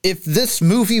If this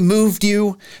movie moved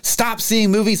you, stop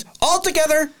seeing movies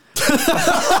altogether.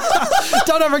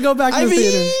 Don't ever go back to the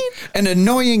theater. An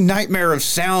annoying nightmare of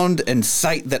sound and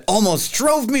sight that almost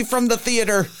drove me from the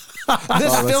theater.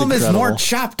 This film is more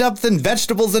chopped up than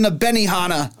vegetables in a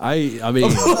Benihana. I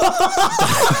mean,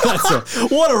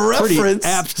 what a reference. pretty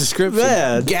apt description.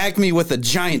 Man. Gag me with a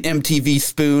giant MTV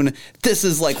spoon. This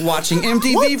is like watching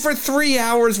MTV for 3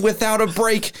 hours without a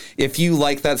break. If you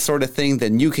like that sort of thing,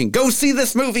 then you can go see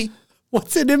this movie.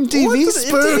 What's an MTV What's an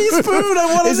spoon? MTV spoon?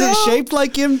 I want to Is know. it shaped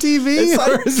like MTV? It's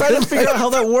like or is trying to it figure out how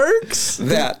that works.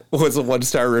 That was a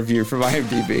 1-star review from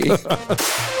IMDb.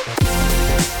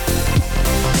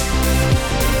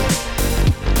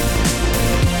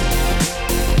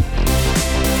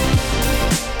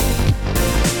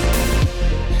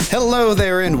 Hello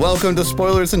there, and welcome to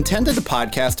Spoilers Intended, a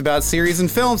podcast about series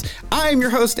and films. I'm your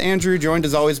host, Andrew, joined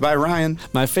as always by Ryan.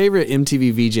 My favorite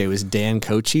MTV VJ was Dan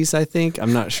Cochise, I think.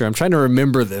 I'm not sure. I'm trying to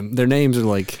remember them. Their names are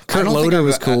like, Kurt Loder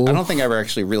was cool. I don't think I ever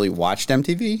actually really watched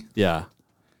MTV. Yeah.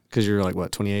 Because you're like,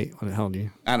 what, 28? What the hell are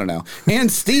you? I don't know. And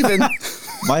Steven.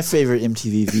 My favorite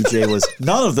MTV VJ was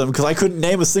none of them because I couldn't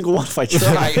name a single one if I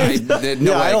tried. I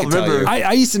don't remember.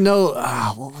 I used to know,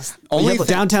 what was Only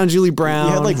Downtown Julie Brown.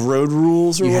 You had like Road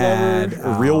Rules or whatever.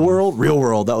 had, Real World. Real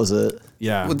World. That was it.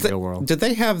 Yeah, Real World. Did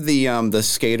they have the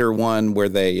skater one where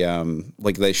they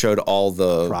like they showed all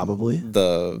the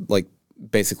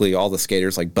basically all the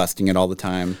skaters like busting it all the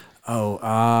time? Oh,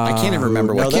 I can't even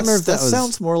remember what. No, I can't remember if that was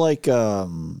sounds more like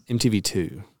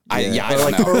MTV2. I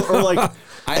don't know. or like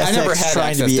I never had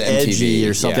trying to be access to edgy MTV.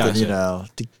 or something, Yeah. you know,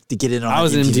 to get in on I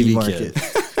was the an MTV market.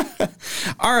 kid.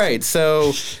 All right,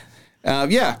 so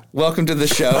welcome to the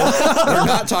show. We're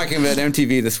not talking about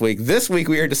MTV this week. This week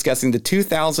we are discussing the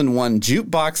 2001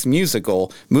 jukebox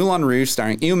musical Moulin Rouge,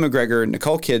 starring Ewan McGregor,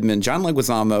 Nicole Kidman, John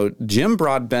Leguizamo, Jim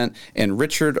Broadbent, and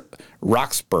Richard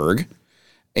Roxburgh.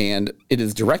 And it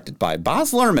is directed by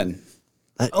Baz Luhrmann.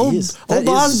 That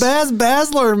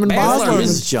Baz Luhrmann. That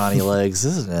is Johnny Legs,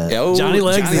 isn't it? Oh, Johnny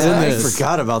Legs is in I this.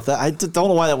 forgot about that. I don't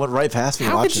know why that went right past me.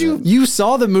 How could watching it. You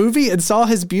saw the movie and saw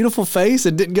his beautiful face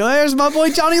and didn't go, there's my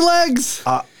boy Johnny Legs.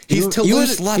 He's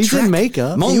Toulouse-Lautrec. He's in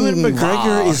makeup. Ewan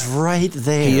McGregor is right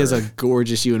there. He is a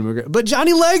gorgeous Ewan McGregor. But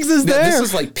Johnny Legs is there. This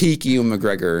is like peak Ewan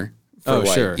McGregor.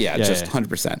 Sure. Yeah, just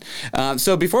 100%.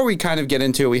 So before we kind of get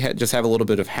into it, we just have a little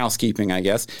bit of housekeeping, I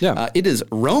guess. Yeah. It is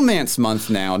Romance Month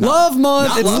now. Love Month.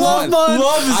 Not It's Love Month.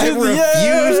 Love is I in the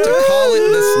refuse air. to call it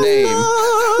this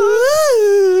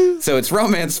name. So it's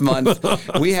Romance Month.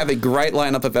 We have a great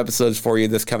lineup of episodes for you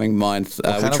this coming month.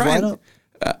 What kind of lineup?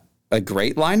 A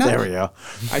great lineup? There we go.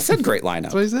 I said great lineup.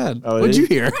 That's what he said. Oh, What'd did you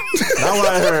he? hear? Not what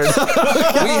I heard.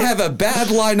 We have a bad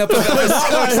lineup of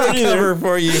episodes to cover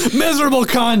for you. Miserable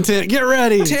content. Get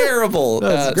ready. Terrible.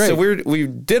 That's great. So we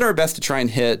did our best to try and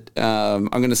hit, I'm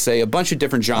going to say, a bunch of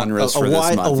different genres for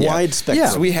this month. A wide spectrum.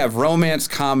 So we have romance,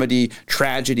 comedy,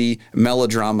 tragedy,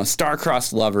 melodrama,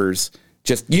 star-crossed lovers,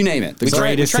 just you name it. We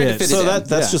tried to greatest fit hits. it So in.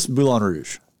 that's just Moulin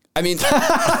Rouge. I mean,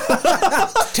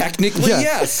 technically,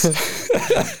 yes.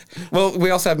 Well, we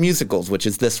also have musicals, which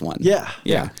is this one. Yeah.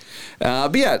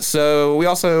 But yeah, so we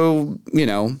also,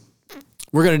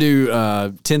 We're going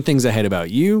to do 10 Things I Hate About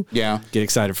You. Yeah. Get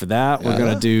excited for that. We're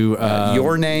going to do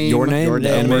Your Name.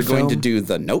 And we're going to do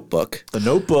The Notebook. The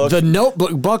Notebook. The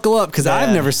Notebook. Buckle up, because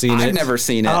I've never seen it. I've never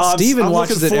seen it. Steven I'm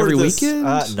watches looking it every forward to this.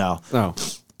 weekend? No. Oh.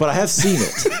 But I have seen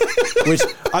it, which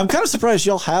I'm kind of surprised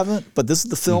y'all haven't. But this is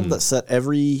the film that set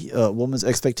every woman's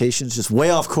expectations just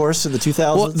way off course in the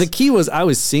 2000s. Well, the key was I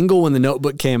was single when The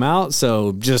Notebook came out,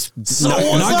 so just not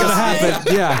going to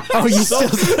happen. Yeah. Oh, you still?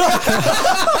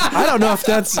 I don't know if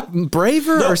that's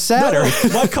braver or sadder.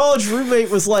 No, my college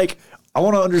roommate was like, I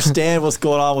want to understand what's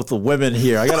going on with the women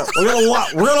here. We're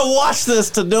gonna watch this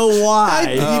to know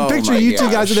why. You picture you two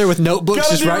guys are there with notebooks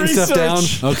Gotta just do writing stuff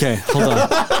research. down. Okay, hold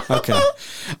on. Okay.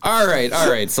 All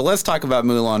right. So let's talk about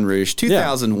Moulin Rouge,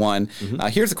 2001.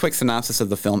 Here's a quick synopsis of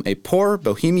the film. A poor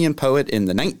bohemian poet in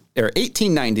the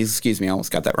 1890s, excuse me, I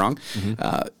almost got that wrong,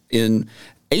 in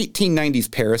 1890s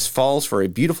Paris falls for a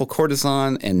beautiful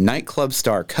courtesan and nightclub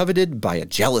star coveted by a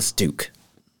jealous duke.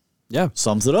 Yeah.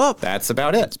 Sums it up. That's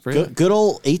about it. Good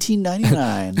old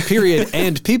 1899. Period.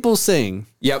 And people sing.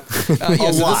 Yep.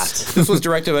 A lot. This was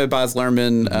directed by Baz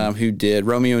Luhrmann, who did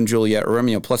Romeo and Juliet, or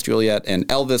Romeo plus Juliet, and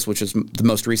Elvis, which is the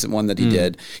most recent one that he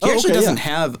did. He actually doesn't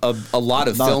have a lot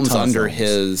of Not a films ton of under films.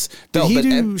 his Did belt. he but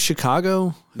do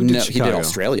Chicago? Who did no, Chicago? he did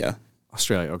Australia.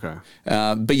 Australia, okay.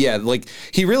 But yeah, like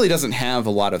he really doesn't have a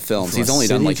lot of films. From He's a only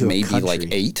done city like to a maybe country. like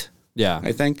 8. Yeah.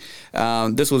 I think.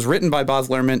 This was written by Baz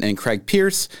Luhrmann and Craig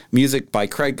Pierce, music by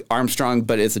Craig Armstrong,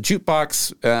 but it's a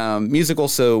jukebox musical,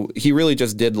 so he really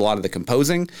just did a lot of the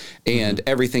composing, and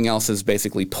everything else is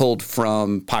basically pulled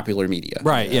from popular media.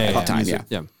 Right, yeah. At the time,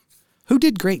 Yeah. Who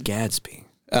did Great Gatsby?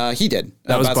 He did.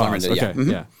 That was Baz Baz. Luhrmann did,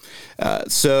 Okay, yeah.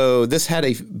 So this had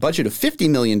a budget of $50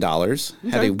 million.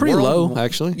 Had a pretty low,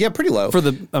 actually. Yeah, pretty low. For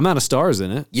the amount of stars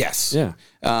in it. Yes. Yeah.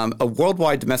 A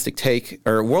worldwide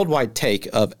take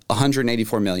of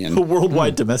 184 million. A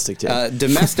worldwide domestic take.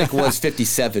 Domestic was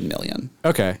 57 million.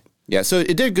 Okay. Yeah, so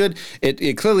it did good.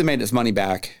 It clearly made its money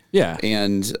back. Yeah.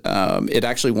 And it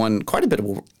actually won quite a bit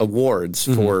of awards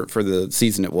for the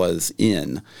season it was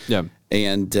in. Yeah.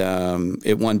 And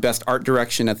it won Best Art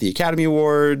Direction at the Academy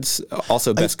Awards,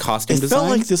 also Best Costume Design. It felt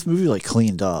like this movie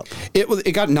cleaned up.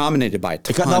 It got nominated by a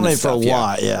ton It got nominated of stuff, for a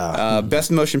lot, yeah. Best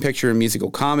Motion Picture and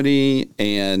Musical Comedy,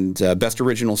 and Best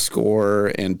Original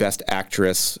Score, and Best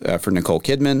Actress for Nicole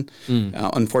Kidman.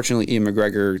 Unfortunately, Ian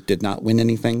McGregor did not win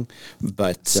anything,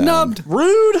 but Snubbed.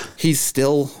 Rude. he's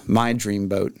still my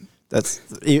dreamboat. That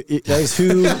is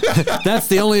who That's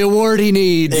the only award he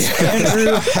needs.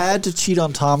 Andrew had to cheat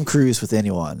on Tom Cruise with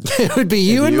anyone. It would be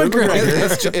you and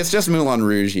McGregor. It's just Moulin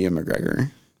Rouge, Ian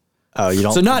McGregor. Oh, you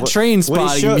don't. So not train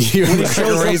spotting When he you and shows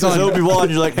up McGregor as on Obi-Wan,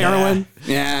 you're like heroin.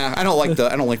 Yeah, I don't like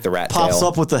the rat Pops tail.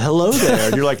 up with the hello there,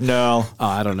 and you're like, no. Oh,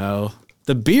 I don't know.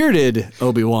 The bearded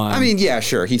Obi-Wan. I mean, yeah,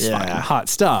 sure, he's fine. hot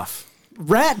stuff.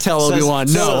 Rat tail Obi-Wan.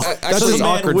 No, Says that's a just man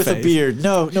awkward with face. a beard.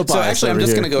 No bias. So actually, I'm over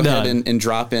just here. going to go ahead None. and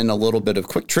drop in a little bit of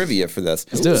quick trivia for this.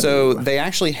 do it. So they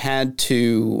actually had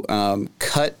to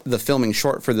cut the filming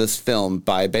short for this film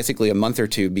by basically a month or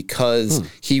two because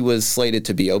he was slated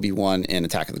to be Obi-Wan in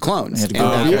Attack of the Clones. And to grow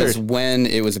a that was beard. when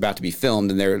it was about to be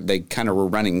filmed, and they kind of were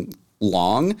running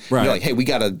long. Right. They're like, hey, we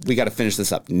gotta finish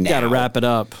this up now. Got to wrap it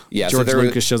up. Yeah, so George there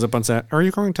Lucas was- shows up on set. Are you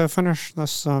going to finish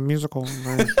this musical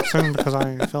very soon? Because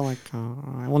I feel like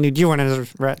I will need you and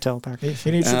his rat tail back. He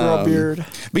needs to grow a beard.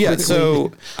 But yeah,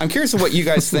 so I'm curious of what you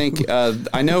guys think.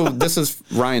 I know this is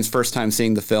Ryan's first time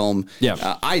seeing the film.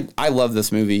 Yeah. I love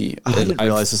this movie. I didn't I've-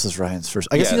 realize this is Ryan's first.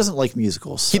 I guess he Yeah. doesn't like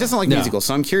musicals. He doesn't like No. musicals,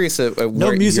 so I'm curious at No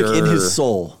where music in your- his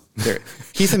soul.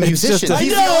 He's a just musician. a-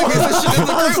 He's I the only know. musician in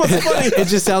the That's what's funny. It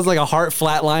just sounds like a heart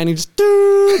flat line. He just,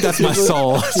 dude, that's my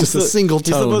soul. It's just a single He's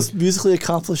the tone. most musically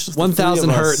accomplished of the 1,000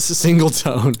 three of us. hertz, single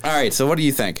tone. All right, so what do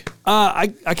you think? I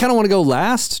kind of want to go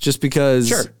last just because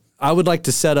Sure. I would like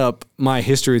to set up my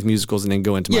history with musicals and then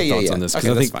go into my Yeah, thoughts yeah. on this Okay,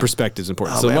 because I that's think fine. perspective is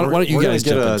important. Oh, so man, why don't you we're gonna guys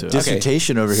get jump a into it?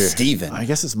 dissertation over here? Steven. I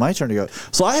guess it's my turn to go.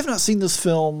 So I have not seen this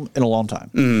film in a long time.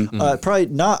 Probably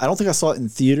not. I don't think I saw it in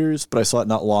theaters, but I saw it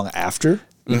not long after.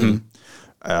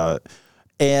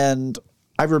 And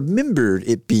I remembered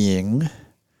it being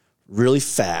really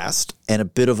fast and a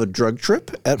bit of a drug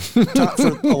trip for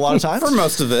a lot of times. For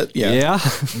most of it, yeah. Yeah.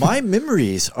 My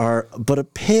memories are but a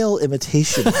pale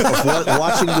imitation of what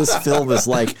watching this film is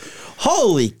like.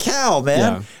 Holy cow, man!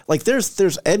 Yeah. Like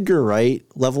there's Edgar Wright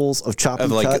levels of choppy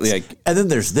Of, like- cuts, like- and then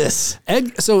there's this.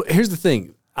 So here's the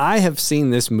thing. I have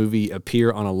seen this movie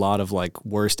appear on a lot of like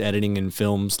worst editing in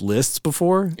films lists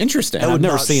before. Interesting. I've Would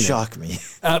never not seen it. shock me.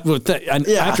 And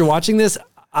Yeah. after watching this,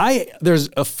 there's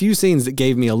a few snes that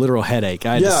gave me a literal headache.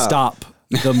 I had to Yeah. stop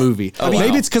the movie. wow.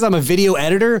 Maybe it's because I'm a video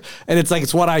editor and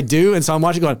it's what I do, and so I'm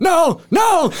watching going, no,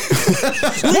 no,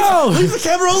 no. Leave the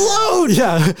camera alone.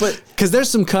 Yeah, but because there's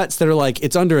some cuts that are like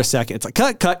it's under a second. It's like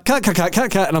cut,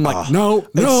 and I'm like, no.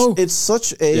 It's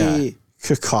such a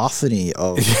cacophony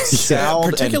of sound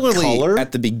Particularly and color.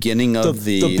 at the beginning of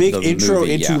the big intro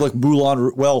movie, into yeah. like Moulin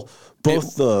Rouge. Well,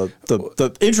 both the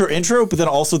intro, but then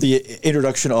also the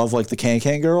introduction of like the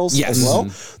Can girls Yes. as well.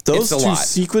 Those It's a two lot.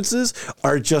 sequences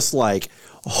are just like,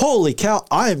 holy cow!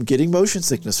 I am getting motion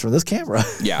sickness from this camera.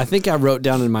 Yeah. I think I wrote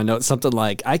down in my notes something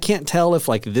like, I can't tell if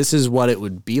like this is what it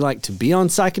would be like to be on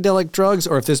psychedelic drugs,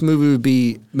 or if this movie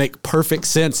would make perfect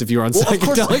sense if you're on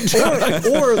psychedelic drugs.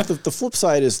 Or the flip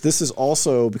side is this is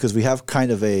also because we have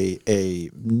kind of a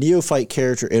neophyte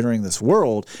character entering this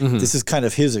world. This is kind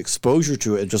of his exposure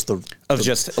to it, and just the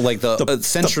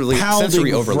sensory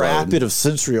pounding overload. rapid of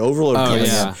sensory overload coming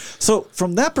yeah. in. So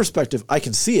from that perspective, I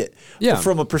can see it. Yeah. But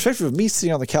from a perspective of me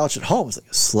sitting on the couch at home, it's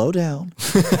like, slow down,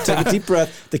 take a deep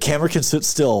breath. The camera can sit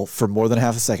still for more than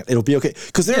half a second. It'll be okay.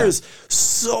 Because there is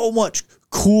so much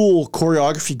cool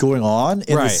choreography going on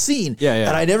in the Right. scene. Yeah, yeah.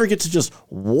 And I never get to just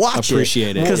watch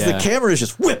Appreciate it, because yeah. the camera is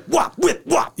just whip, whop, whip,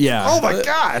 whop. Yeah. Oh my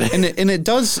God. And it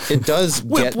does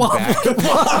get back.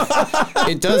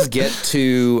 It does get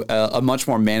to a much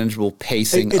more manageable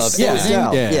pacing It of slows editing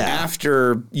down. Yeah. Yeah.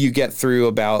 after you get through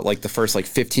about like the first like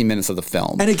 15 minutes of the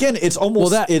film. And again, it's almost Well,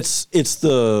 that- it's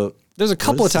the There's a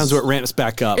couple of times where it ramps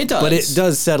back up. It does. But it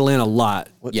does settle in a lot.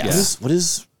 Yes. What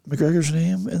is McGregor's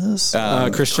name in this?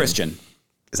 Christian.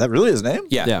 Is that really his name?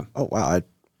 Yeah. Oh, wow.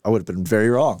 I would have been very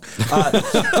wrong.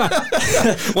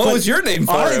 What was your name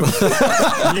for him?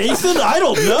 Nathan? I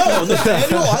don't know.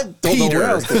 Nathaniel? I don't know where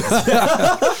I was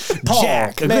going. Paul,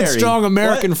 Jack. A Mary. good, strong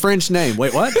American French name.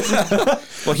 Wait, what?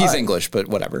 Well, he's English, but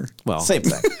whatever. Well, Same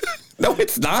thing. No,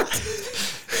 it's not.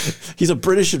 He's a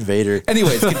British invader.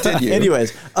 Anyways, continue.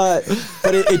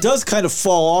 But it does kind of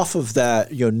fall off of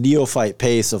that neophyte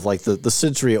pace of like the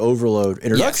sensory overload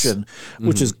introduction,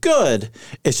 which is good.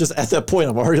 It's just at that point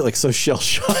I'm already like so shell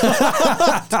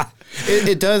shocked.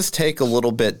 It does take a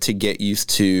little bit to get used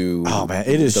to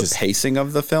the pacing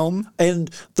of the film. And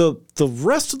the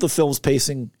rest of the film's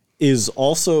pacing is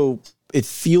also, it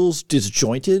feels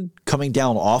disjointed coming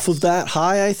down off of that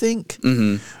high, I think.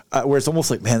 Where it's almost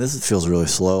like, man, this feels really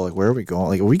slow. Like, where are we going?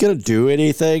 Like, are we going to do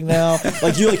anything now?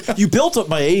 you built up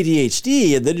my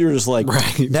ADHD, and then you're just like,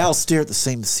 now stare at the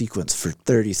same sequence for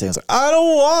 30 seconds. Like, I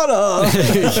don't wanna.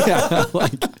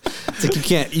 it's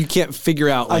like you can't figure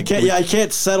out. Like, I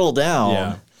can't settle down.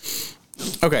 Yeah.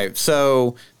 Okay,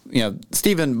 so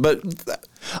Steven, but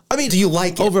I mean, do you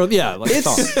like it?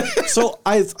 So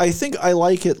I think I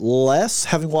like it less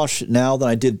having watched it now than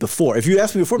I did before. If you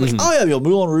asked me before, I'm like, oh yeah,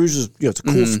 Moulin Rouge is it's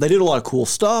cool. They did a lot of cool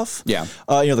stuff. Yeah,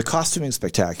 the costuming is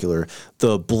spectacular.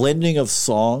 The blending of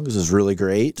songs is really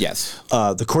great. Yes,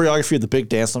 the choreography of the big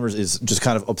dance numbers is just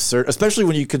kind of absurd, especially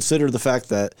when you consider the fact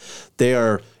that they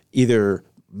are either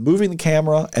moving the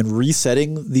camera and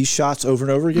resetting these shots over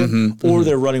and over again, or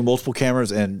they're running multiple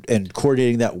cameras and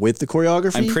coordinating that with the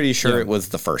choreography. I'm pretty sure it was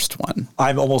the first one.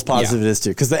 I'm almost positive it is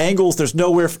too, because the angles, there's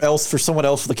nowhere else for someone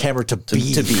else for the camera to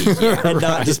be and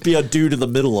not just be a dude in the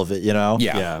middle of it,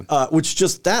 which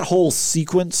just that whole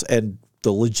sequence and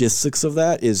the logistics of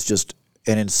that is just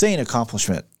an insane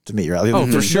accomplishment to me.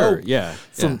 Right? For sure.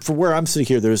 From where I'm sitting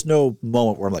here, there's no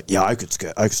moment where I'm like, I could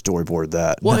storyboard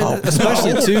that. Well,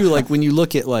 especially too, like when you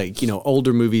look at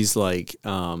older movies like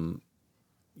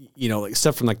like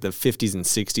stuff from like the 50s and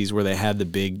 60s where they had the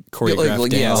big choreographed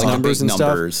dance numbers and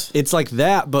stuff. It's like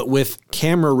that, but with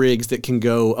camera rigs that can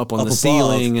go up on the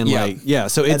ceiling and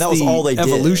so it's that was all they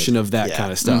evolution did. of that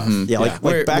kind of stuff. Like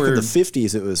back in the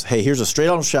 50s, it was, hey, here's a straight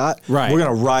on shot. Right. We're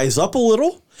gonna rise up a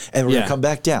little. And we're going to come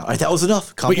back down. That was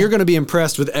enough. But you're going to be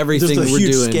impressed with everything we're doing.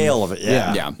 Just the huge scale of it.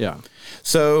 Yeah.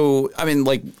 So, I mean,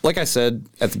 like I said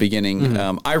at the beginning,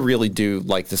 I really do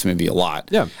like this movie a lot.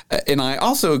 Yeah. And I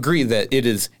also agree that it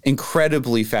is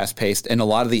incredibly fast-paced, and a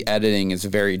lot of the editing is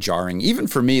very jarring, even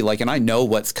for me. And I know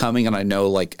what's coming, and I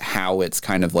know, how it's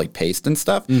kind of, paced and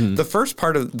stuff. The first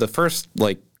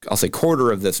I'll say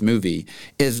quarter of this movie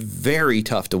is very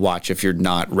tough to watch if you're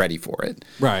not ready for it.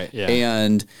 Right. Yeah.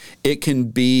 And it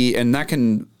can be, and that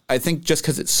can, I think just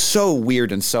because it's so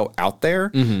weird and so out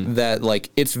there that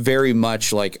it's very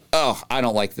much oh, I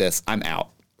don't like this, I'm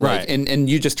out. Right. And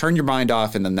you just turn your mind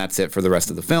off, and then that's it for the rest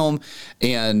of the film.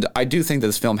 And I do think that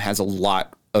this film has a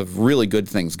lot of really good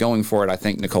things going for it. I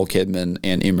think Nicole Kidman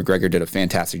and Ian McGregor did a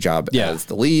fantastic job as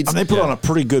the leads. And they put on a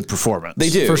pretty good performance. They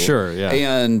do. For sure, yeah.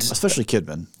 And especially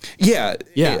Kidman. Yeah.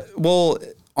 Yeah. Well,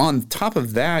 on top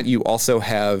of that, you also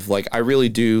have I really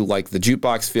do like the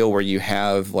jukebox feel where you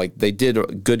have they did a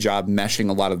good job meshing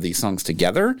a lot of these songs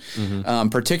together.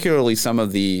 Particularly some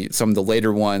of the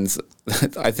later ones.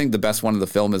 I think the best one of the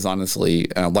film is honestly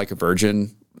Like a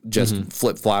Virgin. Just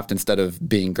flip-flopped, instead of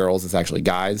being girls, it's actually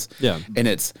guys. Yeah. And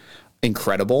it's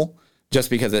incredible just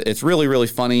because it's really, really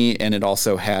funny, and it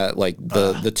also had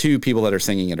the two people that are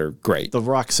singing it are great. The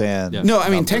Roxanne. No, I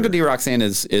mean Tango de Roxanne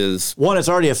is one, it's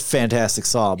already a fantastic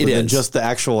song, but then just the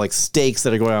actual stakes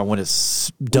that are going on when it's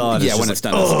done. Yeah, when it's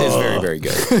done, it's very, very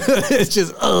good. It's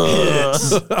just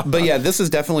But yeah, this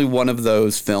is definitely one of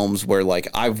those films where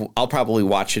I'll probably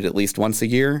watch it at least once a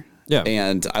year. Yeah.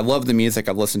 And I love the music.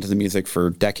 I've listened to the music for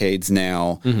decades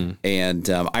now. And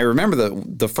I remember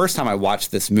the first time I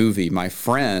watched this movie, my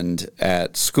friend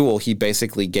at school, he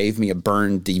basically gave me a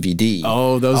burned DVD.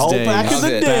 Oh, those days. Back in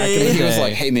the day. He was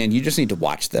like, hey, man, you just need to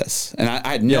watch this. And I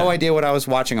had no idea what I was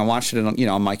watching. I watched it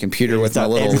on my computer with my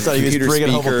little computer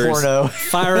speakers.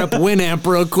 Fire up Winamp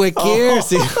real quick here.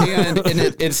 And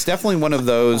it's definitely one of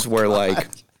those where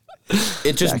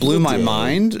it just blew my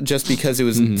mind just because it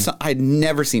was I'd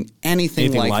never seen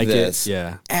anything like this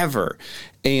ever.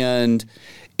 And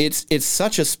it's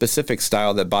such a specific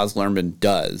style that Baz Luhrmann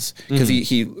does, because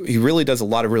he really does a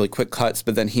lot of really quick cuts,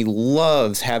 but then he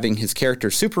loves having his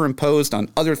characters superimposed on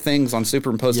other things, on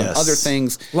other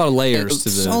things. A lot of layers to the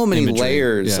so many imagery.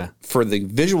 layers for the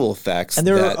visual effects. And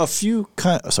there are a few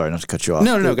sorry, not to cut you off.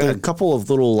 No, go there are ahead. a couple of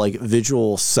little like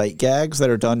visual sight gags that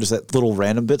are done, just that little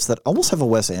random bits that almost have a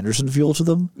Wes Anderson feel to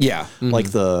them. Yeah.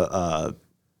 Like the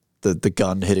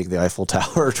gun hitting the Eiffel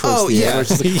Tower towards Oh, the yeah. end, where it's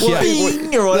just like,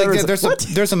 "Bing," or whatever. Like,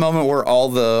 there's a moment where all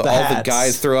the hats.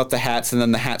 guys throw up the hats, and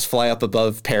then the hats fly up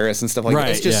above Paris and stuff like that.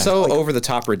 Right, It's just so over the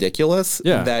top ridiculous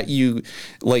that you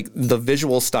like the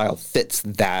visual style fits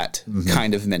that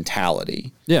kind of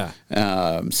mentality. Yeah.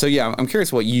 So yeah, I'm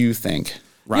curious what you think,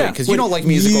 right? Yeah. Because you don't like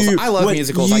musicals. I love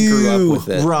musicals. I grew up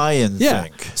with it. Ryan,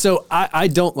 think. So I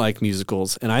don't like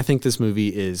musicals, and I think this movie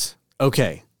is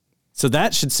okay. So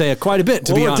that should say quite a bit,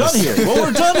 to be honest.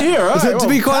 We're done here. All right, To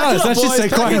be quite honest, that should say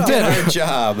quite a bit. Good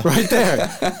job. Right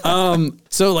there.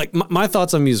 So like my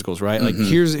thoughts on musicals, right? Like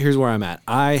here's where I'm at.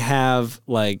 I have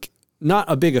like not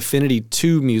a big affinity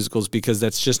to musicals because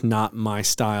that's just not my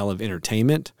style of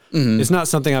entertainment. It's not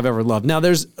something I've ever loved. Now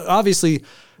there's obviously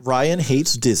Ryan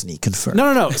hates Disney. Confirmed.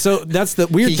 no. So that's the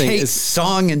weird thing hates is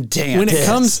song and dance. when it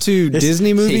comes to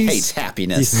Disney movies, He hates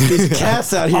happiness. These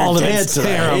cats out here All of it's dancing.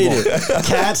 I hate it.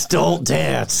 Cats don't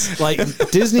dance. like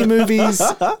Disney movies,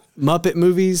 Muppet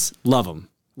movies, love them.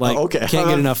 Like, okay. can't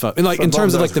get enough of. And like in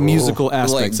terms of like the musical Like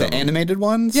aspects the of them. animated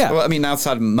ones? Yeah. Well, I mean,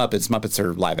 outside of Muppets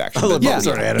are live action. but- Yeah, Muppets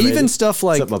are animated. even stuff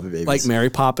like Except Muppet Babies. like Mary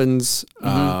Poppins.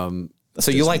 So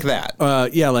you like that?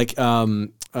 Like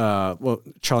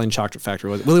Charlie and Chocolate Factory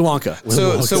was Willy Wonka.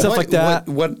 So stuff what, like that.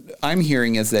 What I'm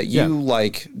hearing is that you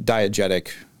like diegetic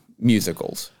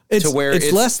musicals. It's- to where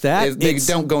it's less that, they it's-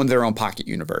 don't go into their own pocket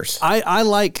universe. I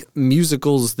like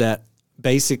musicals that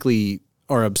basically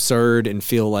are absurd and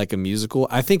feel like a musical.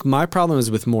 I think my problem is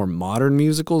with more modern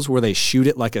musicals where they shoot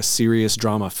it like a serious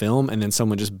drama film and then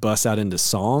someone just busts out into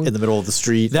song. In the middle of the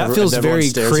street. That feels everyone very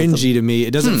stares at them. cringy to me.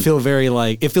 It doesn't feel very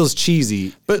like, it feels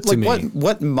cheesy But to like, me.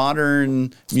 what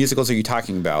modern musicals are you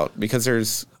talking about? Because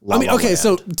there's La I mean, La okay, Land.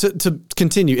 so to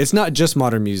continue, it's not just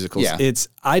modern musicals. Yeah. It's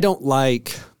I don't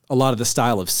like a lot of the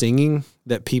style of singing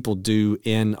that people do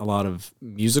in a lot of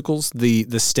musicals. The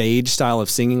stage style of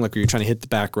singing, like where you're trying to hit the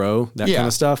back row, that kind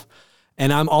of stuff.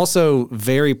 And I'm also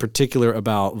very particular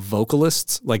about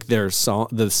vocalists, like their song,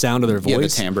 the sound of their voice, Yeah, the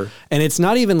timbre. And it's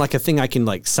not even like a thing I can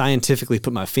like scientifically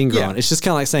put my finger Yeah. on. It's just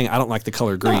kind of like saying I don't like the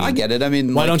color green. I get it. I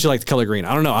mean, Why don't you like the color green?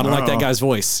 I don't know. I don't like that guy's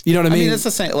voice. You know what I mean? I mean, it's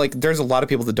the same. Like, there's a lot of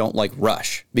people that don't like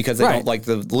Rush because they don't like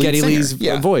the lead Geddy singer.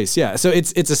 Lee's voice. Yeah. So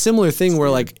it's a similar thing where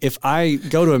like if I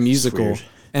go to a musical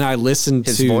and I listen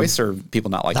His to voice or people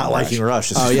not liking Not liking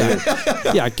Rush. Oh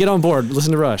yeah. Yeah, get on board.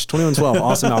 Listen to Rush. 2112,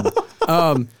 awesome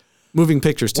album. Moving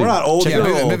Pictures too. We're not old. Check We're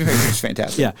it out. old. Movie Pictures is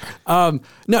fantastic. Yeah.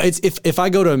 No, it's if I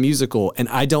go to a musical and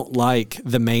I don't like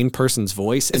the main person's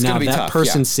voice, and now gonna be that tough,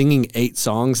 person's singing 8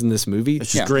 songs in this movie,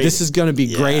 just grating. this is going to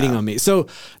be grating on me. So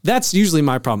that's usually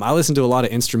my problem. I listen to a lot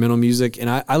of instrumental music, and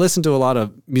I listen to a lot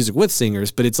of music with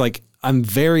singers, but it's like I'm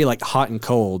very like hot and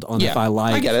cold on if I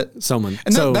like I get it. someone.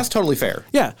 And so that's totally fair.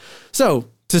 yeah. So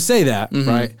to say that,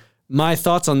 right, my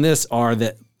thoughts on this are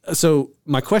that. So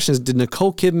my question is, did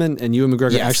Nicole Kidman and Ewan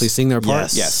McGregor Yes. actually sing their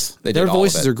parts? Yes, they Their did all of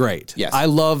voices it. are great. Yes. I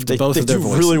loved both they of their do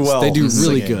voices. really well They do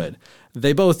really singing. good.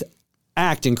 They both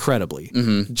act incredibly.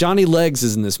 Johnny Legs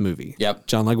is in this movie. Yep.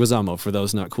 John Leguizamo, for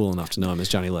those not cool enough to know him as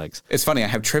Johnny Legs. It's funny. I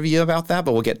have trivia about that,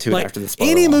 but we'll get to it Like after the spoiler.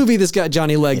 any alarm. movie that's got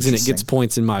Johnny Legs in it gets Interesting.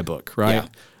 points in my book, right? Yeah.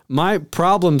 My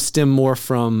problems stem more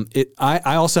from it.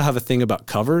 I also have a thing about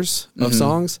covers of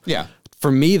songs. Yeah.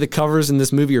 For me, the covers in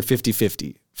this movie are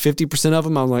 50-50. 50% of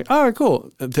them, I'm like, all right, cool.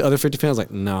 The other 50%, I was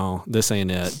like, no, this ain't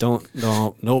it. Don't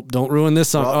ruin this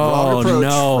song. Wrong approach.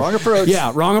 No. Wrong approach.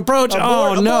 Yeah, wrong approach.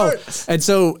 Abort, no. abort. And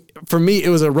so for me, it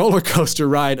was a roller coaster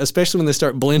ride, especially when they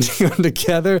start blending them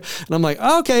together. And I'm like,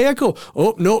 okay, yeah, cool.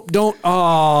 Oh, nope, don't.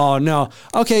 Oh, no.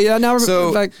 Okay, yeah, now we're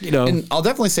So, like, and I'll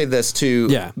definitely say this too,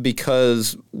 Yeah.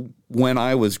 because when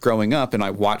I was growing up and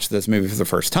I watched this movie for the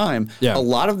first time, Yeah. a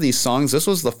lot of these songs, this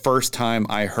was the first time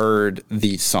I heard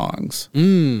these songs.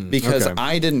 Because okay.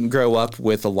 I didn't grow up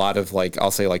with a lot of like,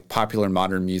 I'll say like popular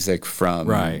modern music from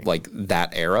Right. like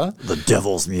that era. The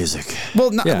devil's music.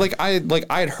 Well, not, Yeah.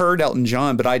 I had heard Elton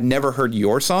John, but I'd never heard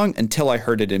your song until I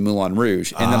heard it in Moulin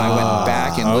Rouge, and then I went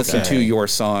back and listened to your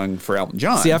song for Elton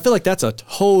John. See, I feel like that's a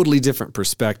totally different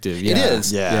perspective. It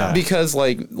is, Yeah. because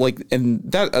like, and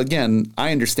that again,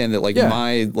 I understand that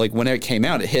Like when it came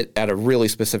out, it hit at a really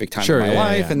specific time in my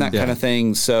life and that kind of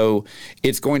thing. So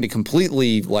it's going to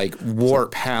completely like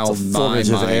warp how my mind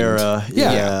era.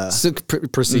 So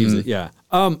perceives it. Yeah.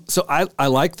 So I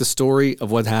like the story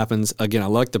of what happens. Again, I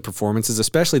like the performances,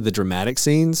 especially the dramatic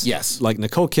scenes. Yes. Like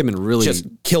Nicole Kidman really just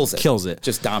kills it.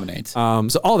 Just dominates.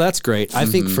 So all that's great. I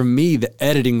think for me, the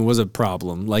editing was a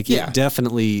problem. Like it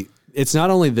definitely, it's not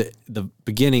only the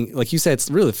beginning, like you said,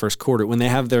 it's really the first quarter when they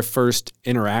have their first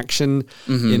interaction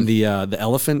in the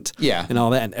elephant and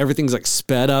all that, and everything's like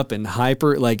sped up and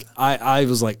hyper. Like I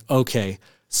was like, okay,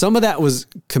 some of that was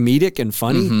comedic and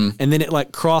funny, and then it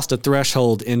like crossed a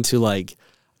threshold into like,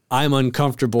 I'm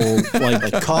uncomfortable.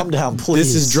 Like calm down,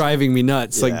 please. This is driving me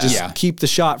nuts. Like just keep the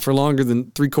shot for longer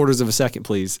than 3/4 of a second,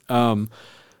 please.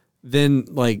 Then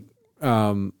like,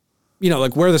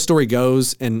 like where the story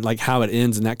goes and like how it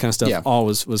ends and that kind of stuff all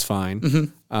was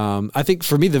fine. I think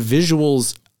for me, the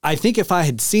visuals, I think if I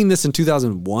had seen this in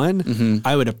 2001,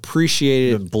 I would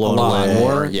appreciate it a lot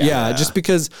more. Yeah, just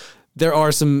because there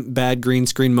are some bad green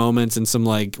screen moments and some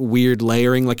like weird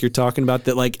layering, like you're talking about.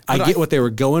 That like I get what they were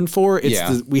going for.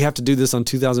 It's we have to do this on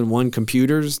 2001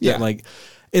 computers. That like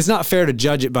it's not fair to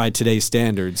judge it by today's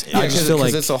standards. I just feel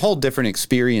like it's a whole different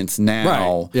experience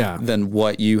now than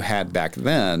what you had back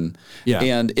then. Yeah,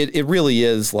 and it really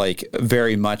is like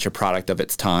very much a product of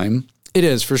its time. It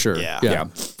is for sure. Yeah.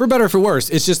 For better or for worse,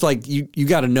 it's just like you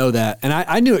got to know that, and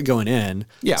I knew it going in.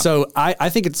 Yeah. So I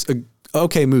think it's a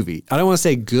okay movie. I don't want to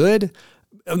say good.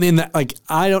 I mean,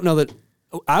 I don't know that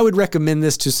I would recommend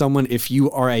this to someone if you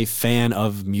are a fan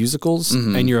of musicals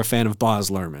and you're a fan of Baz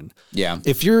Luhrmann. Yeah.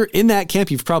 If you're in that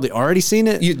camp, you've probably already seen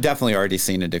it. You've definitely already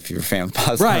seen it if you're a fan of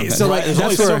Baz Luhrmann. Right. So like,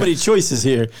 there's so many choices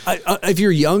here. If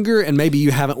you're younger and maybe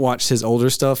you haven't watched his older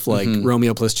stuff like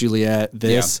Romeo plus Juliet,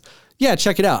 yeah,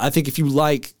 check it out. I think if you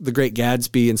like The Great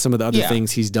Gatsby and some of the other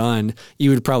things he's done,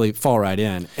 you would probably fall right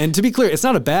in. And to be clear, it's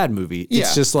not a bad movie.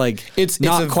 It's just like it's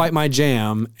not quite my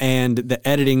jam, and the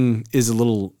editing is a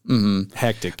little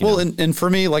hectic. Well, and for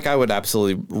me, like I would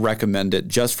absolutely recommend it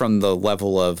just from the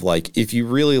level of like if you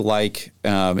really like,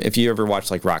 if you ever watch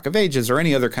like Rock of Ages or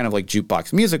any other kind of like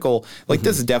jukebox musical, like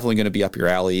this is definitely going to be up your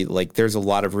alley. Like there's a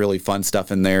lot of really fun stuff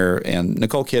in there, and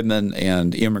Nicole Kidman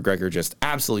and Ewan McGregor just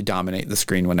absolutely dominate the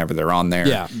screen whenever they're on there.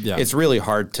 Yeah. It's really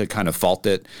hard to kind of fault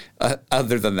it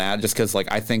other than that, just because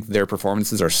like I think their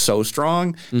performances are so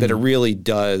strong that it really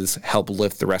does help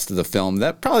lift the rest of the film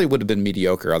that probably would have been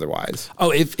mediocre otherwise.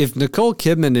 Oh, if Nicole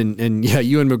Kidman and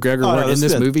Ewan McGregor weren't in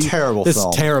this movie, terrible this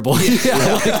film. Is terrible. Like,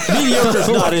 mediocre's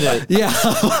not in it. Yeah,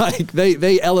 like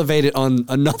they elevate it on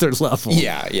another level.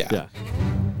 Yeah.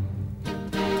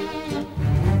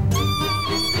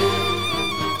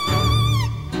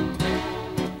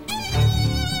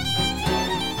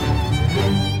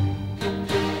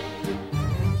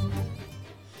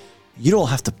 You don't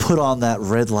have to put on that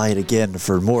red light again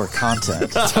for more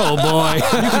content. Oh, boy.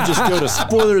 You can just go to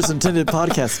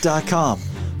spoilersintendedpodcast.com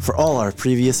for all our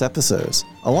previous episodes,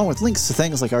 along with links to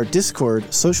things like our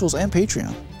Discord, socials, and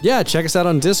Patreon. Yeah, check us out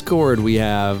on Discord. We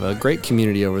have a great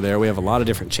community over there. We have a lot of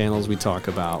different channels. We talk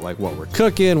about like what we're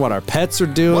cooking, what our pets are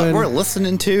doing. What we're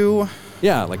listening to.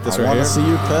 Yeah, like this right here. I want to see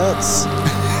your pets.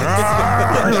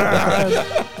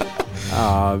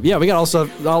 Yeah, we got also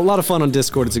a lot of fun on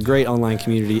Discord. It's a great online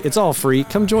community. It's all free.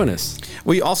 Come join us.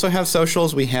 We also have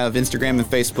socials. We have Instagram and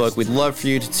Facebook. We'd love for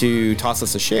you to toss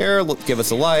us a share, give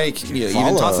us a like,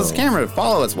 even toss us a camera,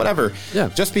 follow us, whatever. Yeah.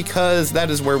 Just because that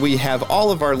is where we have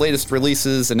all of our latest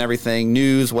releases and everything,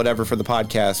 news, whatever for the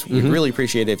podcast. We'd really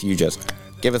appreciate it if you just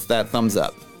give us that thumbs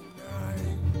up.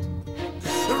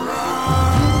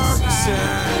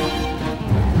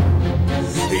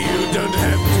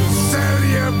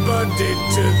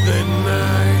 To the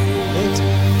night.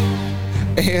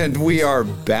 And we are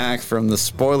back from the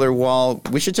spoiler wall.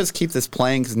 We should just keep this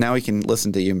playing because now we can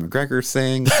listen to Ewan McGregor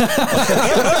sing. But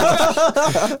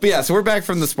yeah, so we're back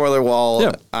from the spoiler wall.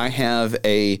 Yeah. I have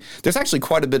there's actually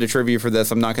quite a bit of trivia for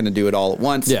this. I'm not going to do it all at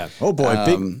once. Yeah. Oh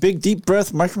boy, big deep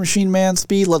breath, Micro Machine Man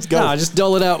speed. Let's go. Nah, just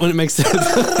dull it out when it makes sense.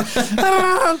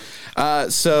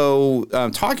 So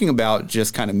talking about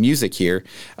just kind of music here,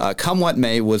 Come What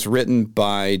May was written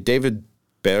by David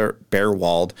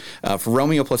Bearwald for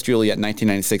Romeo plus Juliet in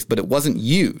 1996, but it wasn't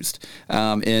used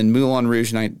in Moulin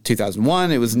Rouge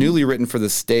 2001. It was newly written for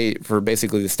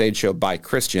basically the stage show by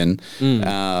Christian.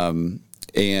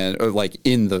 and or like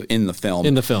in the film.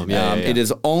 In the film, yeah. It is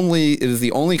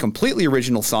the only completely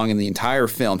original song in the entire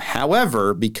film.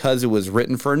 However, because it was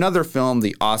written for another film,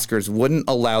 the Oscars wouldn't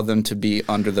allow them to be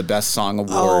under the Best Song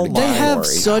Award. They have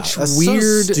such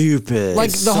weird, so stupid, like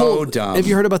it's the so whole. dumb. Have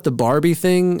you heard about the Barbie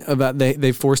thing? About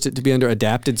they forced it to be under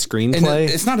adapted screenplay.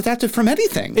 It's not adapted from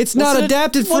anything. It's not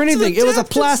adapted for anything. It was a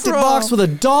plastic box with a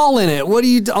doll in it. What do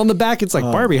you on the back? It's like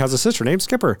Barbie has a sister named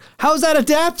Skipper. How is that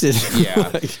adapted?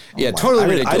 Yeah, totally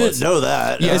ridiculous. I didn't know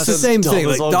that. Yeah, it's the same thing.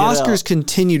 Like the Oscars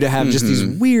continue to have just these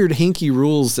weird hinky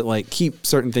rules that like keep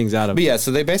certain things out of it. But yeah,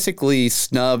 so they basically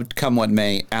snubbed Come What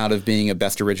May out of being a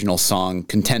Best Original Song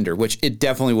contender, which it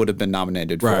definitely would have been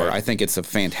nominated for. I think it's a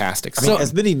fantastic song. I mean,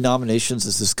 as many nominations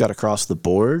as this got across the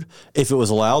board, if it was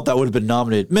allowed, that would have been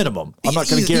nominated minimum. I'm not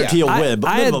going to guarantee a win,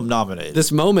 but minimum nominated.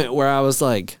 This moment where I was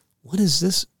like, what is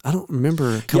this? I don't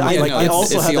remember. I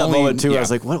also had that moment too. I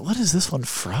was like, what is this one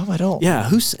from? I don't. Yeah,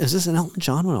 is this an Elton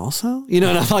John one also? You know,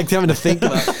 and I'm like having to think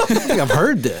about. I think I've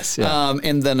heard this. Yeah.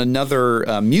 And then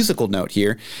another musical note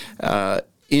here.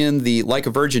 In the Like a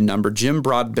Virgin number, Jim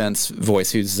Broadbent's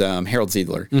voice, who's Harold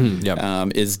Ziegler,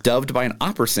 is dubbed by an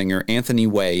opera singer, Anthony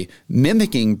Way,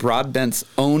 mimicking Broadbent's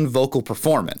own vocal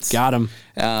performance. Got him.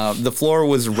 The floor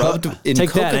was rubbed in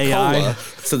Coca-Cola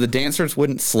so the dancers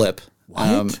wouldn't slip.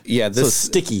 What? This so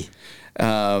sticky.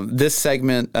 This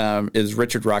segment is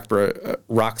Richard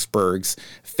Roxburgh's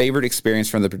favorite experience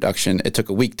from the production. It took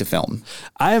a week to film.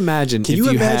 I imagine. Can you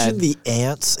imagine the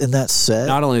ants in that set?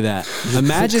 Not only that,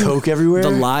 imagine Coke everywhere.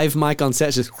 The live mic on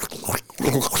set just.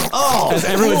 As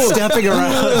everyone's stepping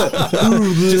around,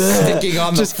 just sticking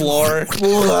on the floor.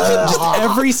 Just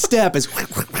every step is.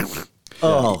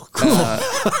 Oh, cool.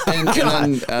 And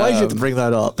then, why did you have to bring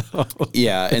that up?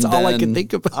 Yeah. That's all I can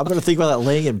think about. I'm going to think about that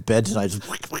laying in bed tonight.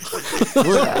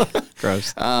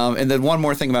 Gross. And then one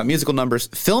more thing about musical numbers.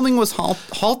 Filming was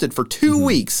halted for 2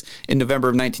 weeks in November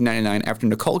of 1999 after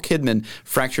Nicole Kidman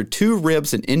fractured 2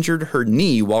 ribs and injured her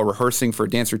knee while rehearsing for a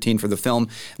dance routine for the film.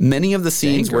 Many of the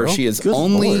scenes where she is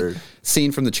only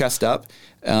seen from the chest up,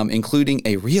 including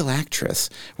a real actress,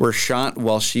 were shot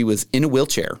while she was in a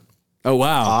wheelchair. Oh,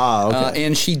 wow. Okay.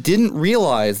 And she didn't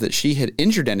realize that she had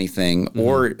injured anything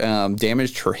or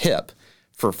damaged her hip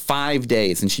for 5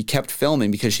 days. And she kept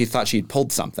filming because she thought she had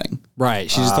pulled something.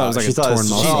 Right. She just thought it was like a torn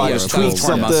muscle. Tweaked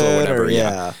something or whatever.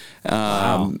 Yeah.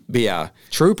 But yeah.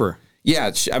 Trooper.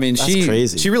 Yeah, I mean,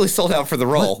 crazy. She really sold out for the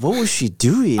role. What was she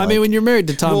doing? I mean, when you're married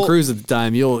to Tom Cruise at the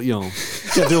time, you'll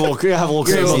have a little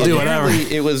crazy. Do whatever.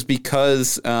 It was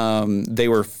because they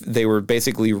were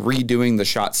basically redoing the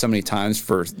shot so many times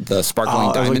for the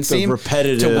sparkling diamond scene,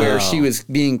 repetitive, to where she was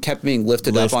kept being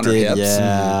lifted up on her hips,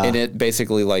 and it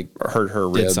basically like hurt her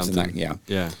ribs. And that,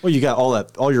 yeah. Well, you got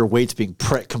all your weights being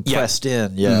compressed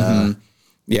in. Yeah,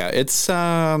 yeah.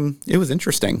 It was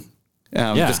interesting.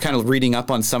 Just kind of reading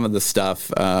up on some of the stuff.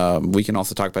 We can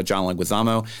also talk about John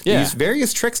Leguizamo. They used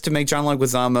various tricks to make John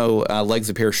Leguizamo legs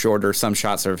appear shorter. Some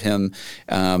shots of him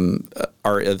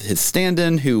are of his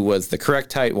stand-in, who was the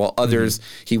correct height, while others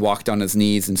he walked on his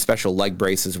knees in special leg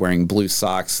braces, wearing blue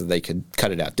socks so they could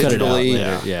cut it out digitally.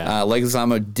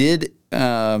 Leguizamo did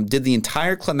the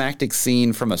entire climactic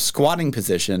scene from a squatting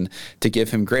position to give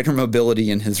him greater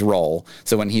mobility in his role.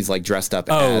 So when he's like dressed up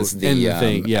as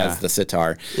the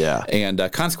sitar,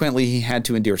 and consequently he had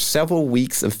to endure several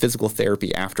weeks of physical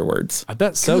therapy afterwards. I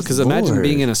bet so, because imagine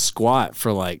being in a squat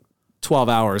for like 12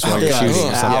 hours while you're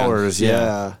shooting. Hours, But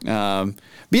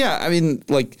yeah, I mean,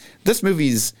 like this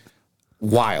movie's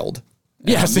wild.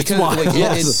 Yes, it's wild. Like,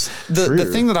 the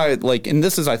thing that I like, and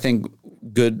this is, I think,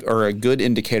 a good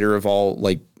indicator of all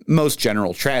like most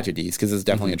general tragedies, because it's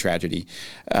definitely a tragedy,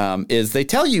 is they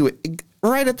tell you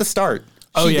right at the start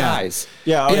she dies.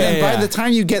 And by the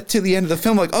time you get to the end of the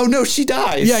film, like, oh no, she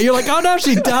dies. Yeah, you're like, oh no,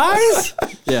 she dies.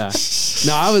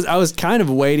 No, I was kind of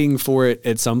waiting for it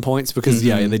at some points because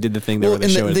they did the thing where they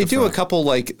show it. They do a couple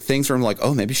like things where I'm like,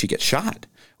 oh, maybe she gets shot.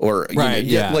 Or like,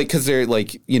 because they're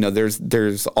like,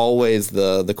 there's always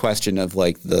the question of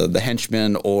like the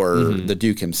henchman or the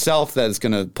Duke himself that is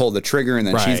going to pull the trigger, and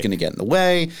then she's going to get in the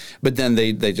way. But then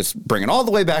they just bring it all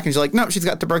the way back, and she's like, no, she's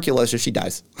got tuberculosis, she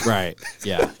dies. Right.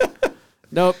 Yeah.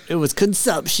 Nope. It was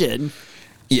consumption.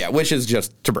 Yeah, which is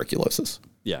just tuberculosis.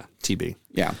 Yeah, TB.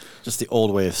 Yeah. Just the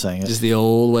old way of saying it. Just the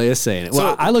old way of saying it.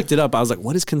 Well, I looked it up. I was like,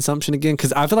 what is consumption again?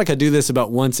 Because I feel like I do this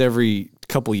about once every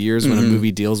couple years when a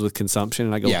movie deals with consumption.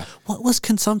 And I go, what was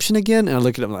consumption again? And I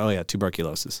look it up and I'm like, oh, yeah,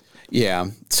 tuberculosis. Yeah.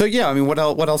 So, yeah, I mean, what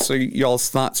else are y'all's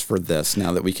thoughts for this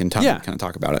now that we can kind of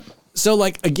talk about it? So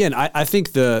like again, I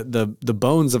think the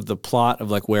bones of the plot of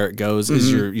like where it goes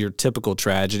is your typical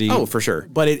tragedy. Oh, for sure.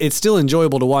 But it's still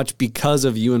enjoyable to watch because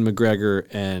of Ewan McGregor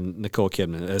and Nicole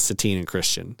Kidman as Satine and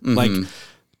Christian. Like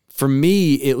for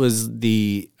me, it was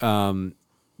the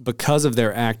because of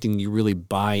their acting, you really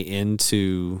buy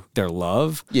into their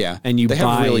love. Yeah, and they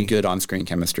have really good on-screen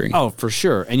chemistry. Oh, for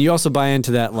sure. And you also buy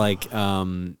into that like.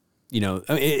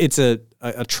 It's a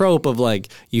trope of like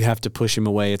you have to push him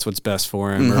away. It's what's best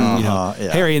for him. Or,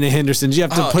 Harry and the Hendersons. You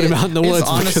have to put him out in the woods.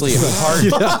 Honestly,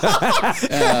 hard.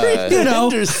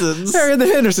 Harry and the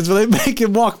Hendersons. When they make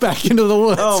him walk back into the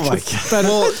woods. Oh my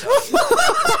god!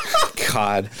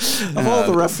 God, of all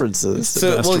the references,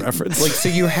 so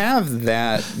you have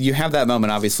that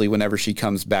moment. Obviously, whenever she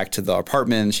comes back to the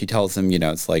apartment, she tells him,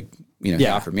 it's like. He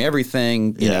offered me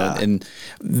everything, you know, and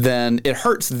then it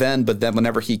hurts then, but then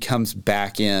whenever he comes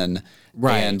back in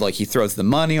and like he throws the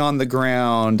money on the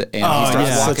ground and he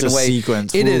starts walking away,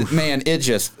 sequence. It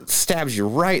just stabs you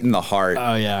right in the heart.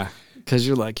 Oh yeah. Because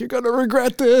you're like, you're going to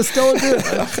regret this. Don't do it.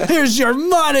 Here's your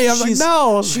money. I'm like,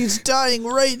 no. She's dying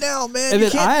right now, man. And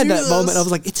then I had that moment. I was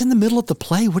like, it's in the middle of the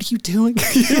play. What are you doing?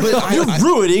 You're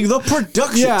ruining the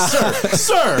production,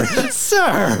 sir.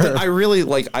 But I really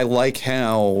I like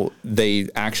how they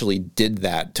actually did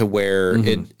that to where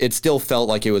it still felt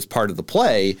like it was part of the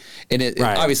play. And it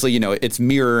obviously, it's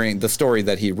mirroring the story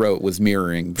that he wrote was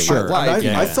mirroring the real life.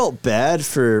 I felt bad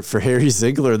for Harry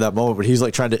Ziegler in that moment when he's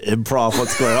like trying to improv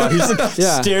what's going on. He's like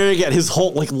staring at his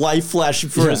whole life flashing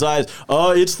before his eyes.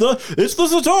 Oh, it's the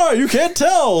sitar. You can't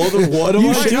tell. What am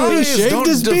I doing? He shaved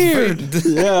his beard.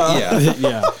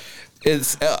 Yeah.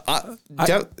 It's go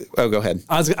ahead.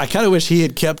 I kind of wish he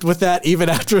had kept with that even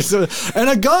after. And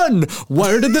a gun.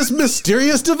 Where did this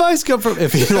mysterious device come from?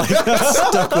 If he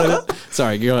stuck with it.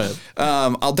 Sorry, go ahead.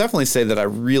 I'll definitely say that I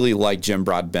really like Jim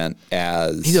Broadbent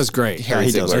as he does great. Harry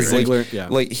Ziegler.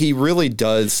 He really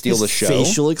does steal the show.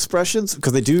 Facial expressions,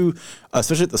 because they do,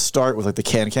 especially at the start with the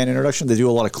can introduction, they do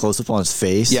a lot of close up on his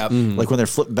face. Yeah, like when they're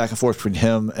flipping back and forth between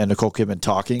him and Nicole Kidman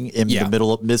talking in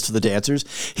the midst of the dancers,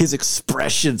 his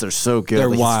expressions are so good. They're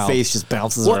wild. His face just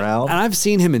bounces around. And I've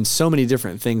seen him in so many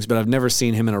different things, but I've never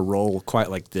seen him in a role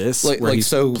quite like this, where he's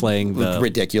so playing the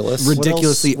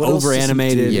ridiculously over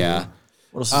animated. Yeah.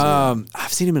 What else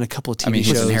I've seen him in a couple of TV shows.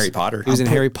 He was in Harry Potter. He was in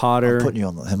Harry Potter. I'm putting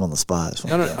him on the spot.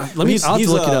 No. I'll have to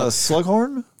look it up.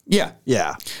 Slughorn? Yeah.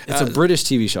 It's a British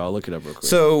TV show. I'll look it up real quick.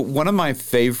 So one of my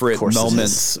favorite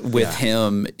moments with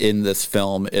him in this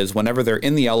film is whenever they're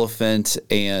in the elephant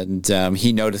and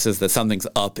he notices that something's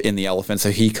up in the elephant,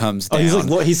 so he comes down. Oh, he's like,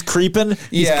 what? He's creeping?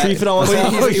 He's creeping all the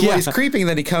time? He's creeping,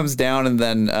 then he comes down, and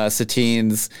then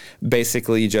Satine's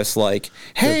basically just like,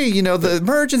 hey, the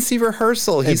emergency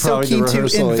rehearsal. He's so keen to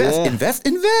invest.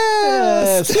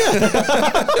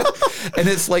 And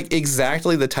it's like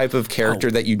exactly the type of character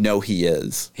that he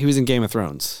is. He was in Game of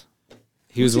Thrones.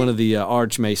 He was one of the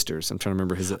Archmaesters. I'm trying to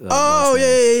remember his. Yeah.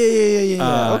 Okay.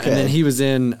 And then he was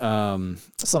in.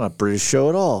 That's not a British show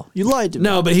at all. You lied to me.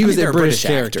 No, but he was a British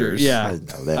character. Actors. Yeah. I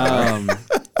know that.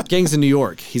 Gangs of New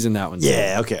York. He's in that one.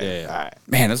 Yeah. Okay. Yeah. All right.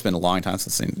 Man, it's been a long time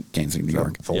since I've seen Gangs of New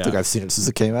York. I don't think I've seen it since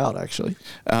it came out. Actually,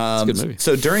 it's a good movie.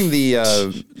 So during the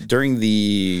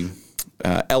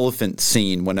elephant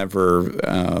scene,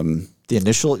 whenever. The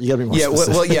initial, you gotta be more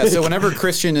specific. So whenever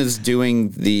Christian is doing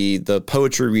the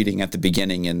poetry reading at the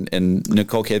beginning and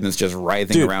Nicole Kidman's just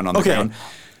writhing around on the ground.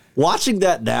 Watching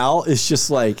that now is just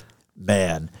like,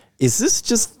 man, is this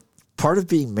just part of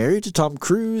being married to Tom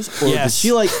Cruise? Or did she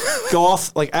go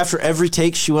off, after every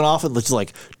take she went off and just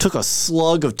took a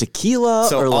slug of tequila?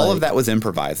 So all of that was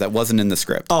improvised. That wasn't in the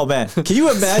script. Oh man. Can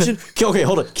you imagine? Okay,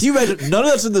 hold on. Can you imagine none of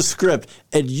that's in the script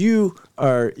and Ewan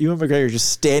McGregor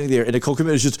just standing there and Nicole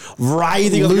Kidman is just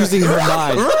writhing, losing her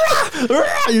mind.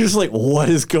 You're just like, what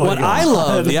is going on? What I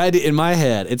love, the idea in my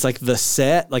head, it's like the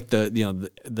set,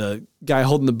 the guy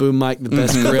holding the boom mic, the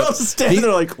best grip. Standing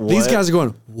there like, what? These guys are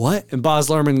going, what? And Baz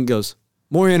Luhrmann goes,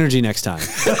 more energy next time.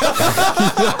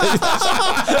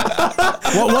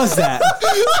 What was that?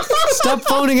 Stop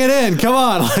phoning it in. Come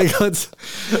on. Let's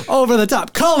over the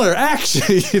top. Color,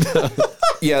 action.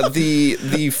 Yeah,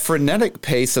 the frenetic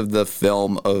pace of the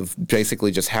film of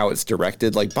basically just how it's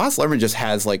directed, Baz Luhrmann just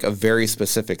has a very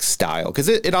specific style. Because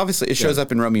it obviously shows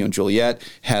up in Romeo and Juliet,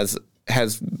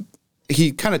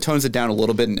 he kind of tones it down a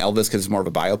little bit in Elvis because it's more of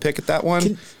a biopic at that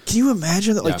one. Can you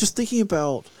imagine that? Just thinking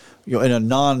about in a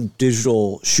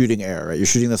non-digital shooting era, right? You're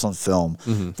shooting this on film.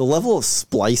 The level of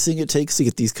splicing it takes to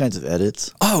get these kinds of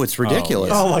edits. Oh, it's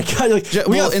ridiculous. Oh my God.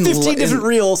 We have 15 different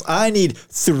reels. I need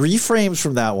 3 frames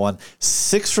from that one,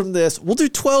 6 from this. We'll do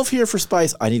 12 here for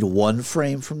spice. I need 1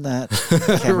 frame from that.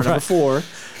 Camera number 4.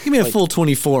 Give me a full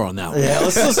 24 on that one. Yeah,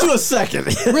 let's do a second.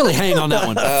 Really hang on that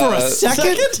one. For a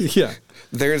second? Yeah.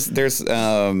 There's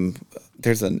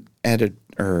an editor.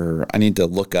 I need to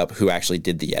look up who actually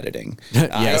did the editing.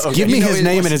 Give me his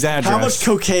name and his address. How much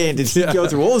cocaine did he go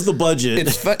through? What was the budget?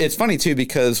 It's funny too,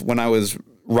 because when I was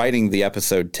writing the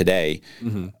episode today,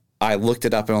 I looked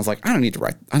it up and I was like, I don't need to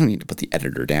put the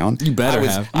editor down. You better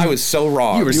have. I was so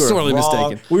wrong. You were sorely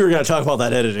mistaken. We were going to talk about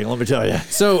that editing, let me tell you.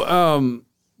 So,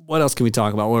 what else can we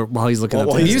talk about while he's looking up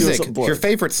the music? Your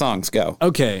favorite songs, go.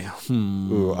 Okay.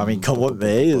 Ooh, I mean, Come What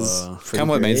May is Come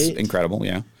What May is incredible,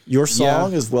 yeah. Your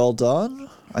song is well done.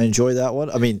 I enjoy that one.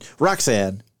 I mean,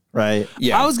 Roxanne, right?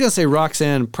 Yeah. I was going to say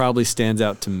Roxanne probably stands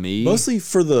out to me. Mostly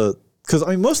because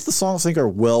I mean, most of the songs I think are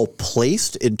well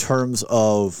placed in terms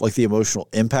of like the emotional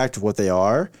impact of what they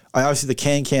are. Obviously, the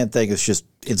Can thing is just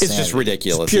insanity. It's just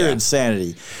ridiculous. It's pure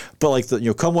insanity. But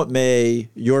like Come What May,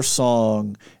 Your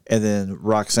Song, and then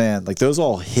Roxanne, like those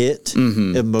all hit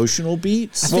emotional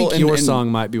beats. I think Your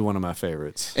Song might be one of my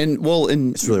favorites. And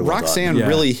really Roxanne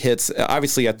really hits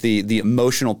obviously at the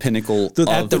emotional pinnacle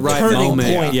at the right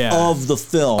moment of the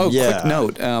film. Oh, quick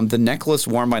note: the necklace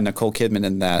worn by Nicole Kidman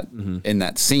in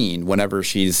that scene, whenever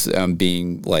she's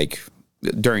being like.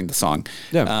 During the song,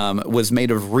 was made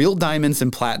of real diamonds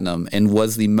and platinum and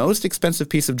was the most expensive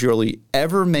piece of jewelry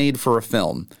ever made for a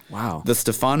film. Wow. The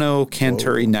Stefano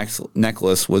Canturi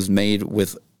necklace was made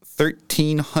with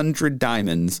 1,300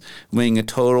 diamonds, weighing a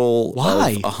total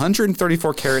of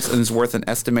 134 carats and is worth an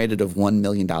estimated of $1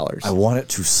 million. I want it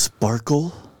to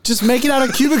sparkle. Just make it out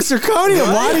of cubic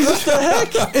zirconium. Why do you what the heck?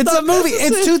 It's a movie.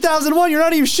 It's 2001. You're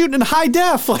not even shooting in high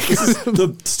def. Like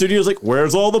the studio's like,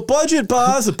 where's all the budget,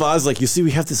 Boz? And Boz is like, you see, we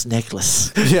have this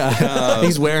necklace. Yeah.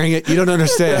 He's wearing it. You don't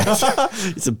understand.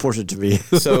 It's important to me.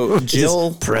 So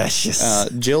Jill precious.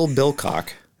 Jill Bilcock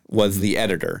was the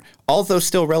editor. Although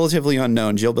still relatively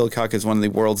unknown, Jill Bilcock is one of the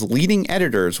world's leading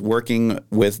editors, working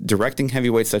with directing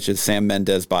heavyweights such as Sam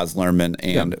Mendes, Baz Luhrmann,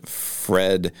 and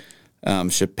Fred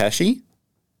Schepeschi.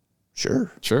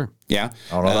 Sure. Yeah.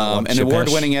 An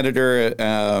award-winning editor.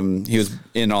 He was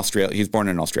in Australia. He was born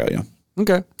in Australia.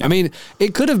 Okay. I mean,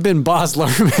 it could have been Baz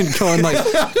Luhrmann going like,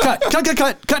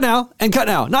 cut now, and cut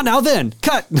now. Not now, then.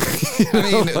 Cut.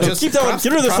 I mean, just keep props to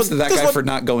that guy for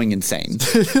not going insane.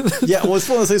 Yeah, well, it's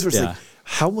one of those things where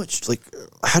it's like,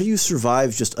 how do you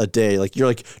survive just a day? Like, you're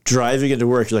like driving into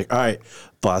work. You're like, all right,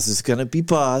 Boz is going to be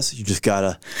Boz. You just got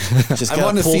to I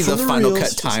want to see the Final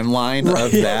Cut timeline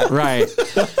of that. Right.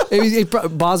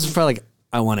 Boz is probably like,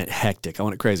 I want it hectic. I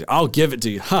want it crazy. I'll give it to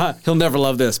you. He'll never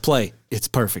love this. Play. It's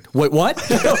perfect. Wait, what?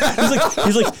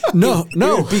 he's like, no.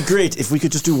 It'd be great if we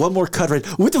could just do one more cut right.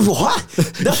 What the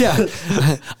what? Yeah.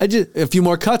 I just a few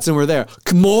more cuts and we're there.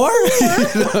 More?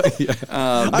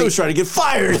 I was trying to get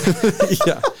fired.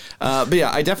 But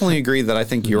yeah, I definitely agree that I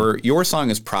think your song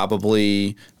is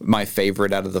probably my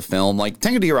favorite out of the film. Like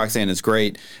Tango de Roxanne is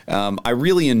great. I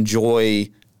really enjoy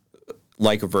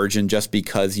Like a Virgin just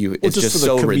because it's just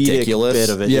so ridiculous. Bit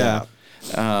of it, yeah.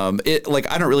 I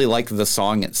don't really like the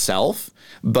song itself,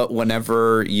 but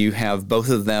whenever you have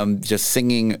both of them just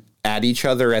singing at each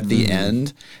other at the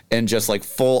end and just like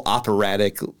full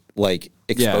operatic like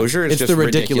exposure, it's just the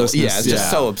ridiculous. Yeah, it's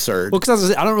just so absurd. Well,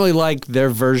 because I don't really like their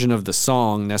version of the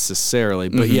song necessarily,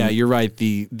 but yeah, you're right.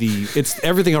 It's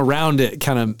everything around it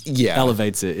kind of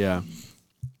elevates it. Yeah.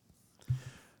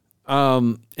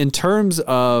 In terms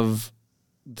of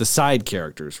the side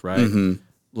characters, right?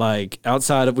 Like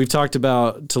outside of, we've talked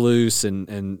about Toulouse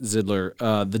and Zidler,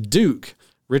 the Duke,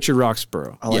 Richard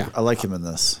Roxburgh. I like him in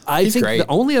this. He's think great. The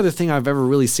only other thing I've ever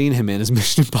really seen him in is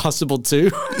Mission Impossible 2.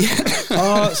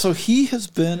 So he has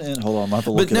been in, hold on, I'm going to have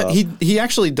to look it up. He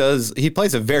actually does, he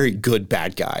plays a very good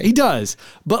bad guy. He does.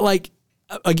 But like,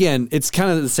 again, it's kind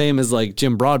of the same as like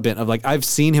Jim Broadbent of like, I've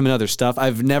seen him in other stuff.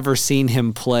 I've never seen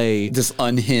him play this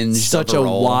unhinged, such a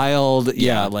wild,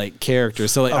 like character.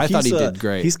 So like, I thought he did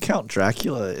great. He's Count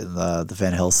Dracula in the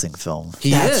Van Helsing film.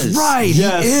 That's right.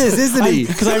 Yes. He is, isn't he?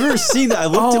 Because I remember seeing that. I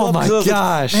looked him up. Oh my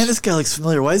gosh. Like, man, this guy looks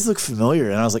familiar. Why does he look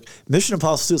familiar? And I was like, Mission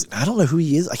Impossible 2. I don't know who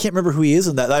he is. I can't remember who he is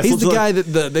in that. He's the guy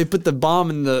that they put the bomb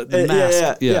in the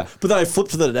mask. Yeah. But then I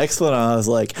flipped to the next one and I was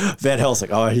like, Van Helsing.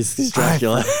 Oh, he's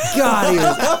Dracula. God, he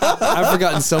I've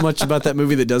forgotten so much about that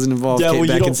movie that doesn't involve Kate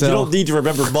Beckinsale. You don't need to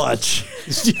remember much.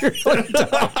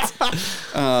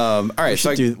 All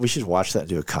right, we should watch that and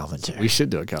do a commentary. We should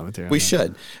do a commentary. We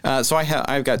should. So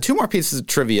I've got 2 more pieces of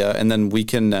trivia, and then we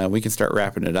can start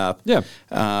wrapping it up. Yeah.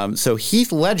 So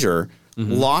Heath Ledger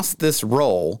lost this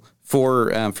role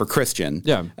for Christian.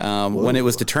 Yeah. When it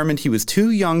was determined he was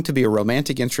too young to be a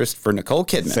romantic interest for Nicole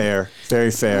Kidman. Fair,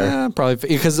 very fair. Yeah, probably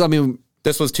because I mean.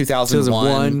 This was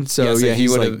 2001. So he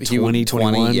would have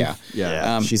 2021. Yeah.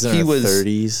 She's in her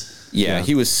 30s. Yeah,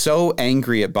 he was so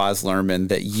angry at Baz Luhrmann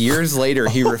that years later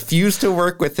he refused to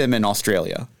work with him in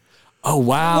Australia. Oh,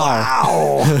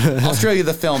 wow. Australia,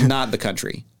 the film, not the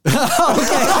country. I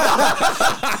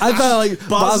thought like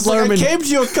Baz Luhrmann came to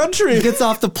your country. Gets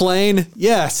off the plane.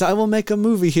 Yes, I will make a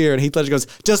movie here. And Heath Ledger goes,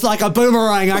 just like a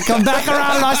boomerang, I come back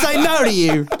around and I say no to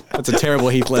you. That's a terrible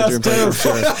Heath Ledger impression.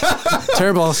 Sure.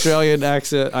 Terrible Australian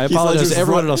accent. I apologize to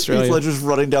everyone in Australia. Heath Ledger's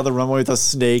running down the runway with a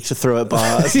snake to throw at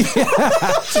Baz. He's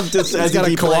got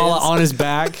a koala on his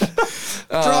back.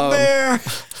 Drop bear.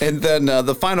 And then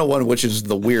the final one, which is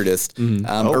the weirdest.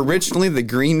 Originally, the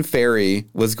Green Fairy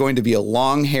was going to be a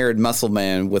long-haired muscle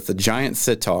man with a giant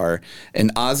sitar,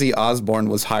 and Ozzy Osbourne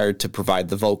was hired to provide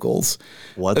the vocals.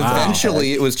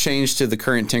 Eventually, it was changed to the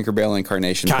current Tinkerbell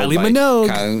incarnation. Kylie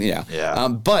Minogue. Yeah.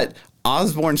 But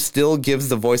Osborne still gives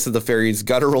the voice of the fairy's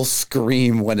guttural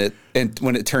scream when it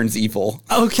turns evil.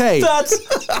 Okay, that's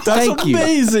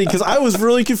amazing because I was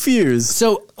really confused.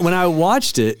 So when I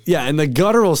watched it, and the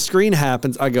guttural scream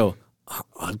happens, I go,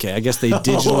 okay, I guess they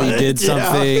digitally did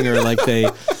something or like they,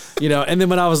 And then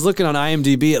when I was looking on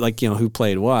IMDb at who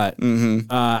played what,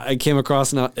 I came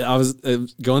across and I was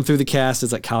going through the cast.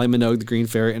 It's like Kylie Minogue, the Green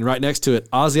Fairy, and right next to it,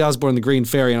 Ozzy Osbourne, the Green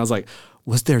Fairy, and I was like,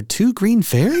 was there 2 green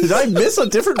fairies? Did I miss a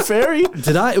different fairy?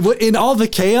 Did I? In all the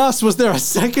chaos, was there a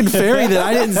second fairy that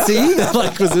I didn't see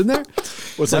that was in there?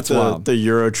 That's wild. The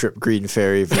Euro trip green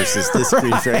fairy versus this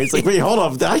green fairy. It's like, wait, hold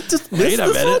on. Did I just miss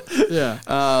this one? Yeah.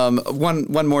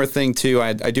 One more thing, too.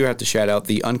 I do have to shout out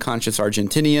the unconscious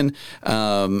Argentinian,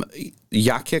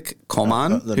 Jacek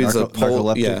Koman, who's a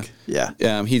narcoleptic.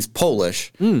 He's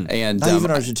Polish and not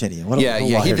even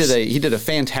Argentinian. He did a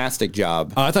fantastic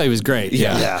job. Oh, I thought he was great.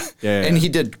 Yeah. And he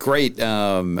did great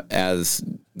as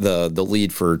the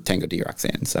lead for Tango de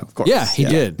Roxanne. So of course, he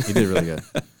did. He did really good.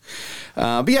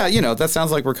 But that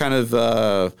sounds like we're kind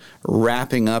of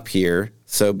wrapping up here.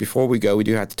 So before we go, we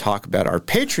do have to talk about our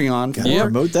Patreon.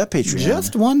 Promote that Patreon.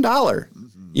 Just $1.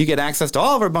 You get access to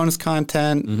all of our bonus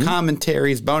content,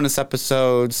 commentaries, bonus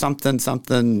episodes, something.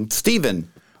 Steven.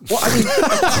 Well, I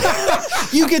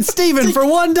mean, you get Steven for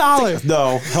 $1.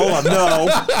 No, hold on, no.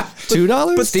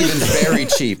 $2? But Steven's very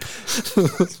cheap.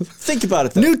 Think about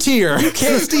it, though. New tier. You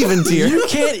can't Steven tier. You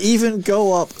can't even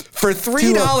go up. For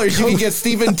 $3, you can get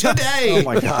Steven today. Oh,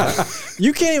 my God.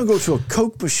 You can't even go to a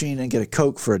Coke machine and get a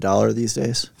Coke for $1 these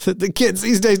days. The kids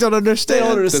these days don't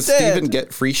understand. Does Steven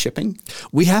get free shipping?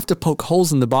 We have to poke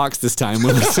holes in the box this time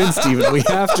when we send Steven. We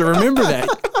have to remember that.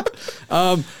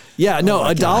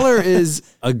 $1 is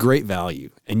a great value,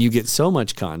 and you get so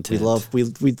much content.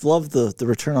 We love the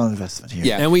return on investment here.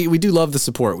 Yeah, and we do love the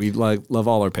support. We love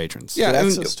all our patrons. Yeah,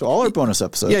 access to all our bonus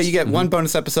episodes. Yeah, you get one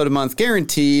bonus episode a month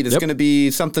guaranteed. It's going to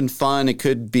be something fun. It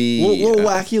could be a little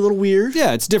wacky, a little weird.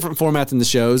 Yeah, it's different format than the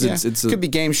shows. Yeah. It could be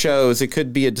game shows. It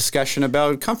could be a discussion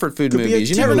about comfort food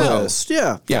movies. You never know.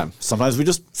 Yeah. Sometimes we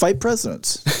just fight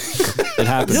presidents. It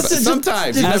happens.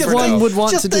 Sometimes. As one would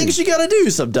want just to do. Just things you got to do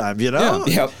sometimes, Yeah.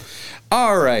 Yep.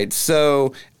 All right.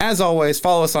 So, as always,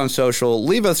 follow us on social,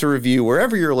 leave us a review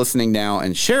wherever you're listening now,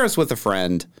 and share us with a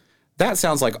friend. That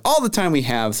sounds like all the time we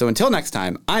have. So, until next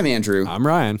time, I'm Andrew. I'm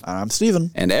Ryan. I'm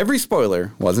Steven. And every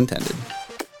spoiler was intended.